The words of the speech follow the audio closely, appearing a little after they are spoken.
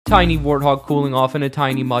Tiny warthog cooling off in a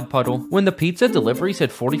tiny mud puddle. When the pizza delivery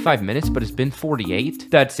said 45 minutes, but it's been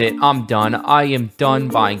 48. That's it, I'm done. I am done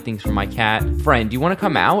buying things for my cat. Friend, you wanna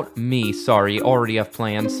come out? Me, sorry, already have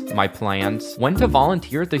plans. My plans. Went to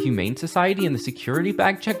volunteer at the Humane Society and the security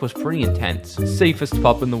bag check was pretty intense. Safest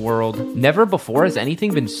pup in the world. Never before has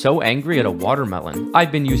anything been so angry at a watermelon.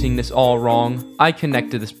 I've been using this all wrong. I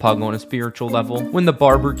connect to this pug on a spiritual level. When the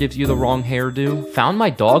barber gives you the wrong hairdo. Found my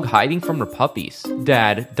dog hiding from her puppies.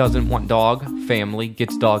 Dad doesn't want dog. Family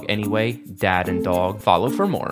gets dog anyway. Dad and dog. Follow for more.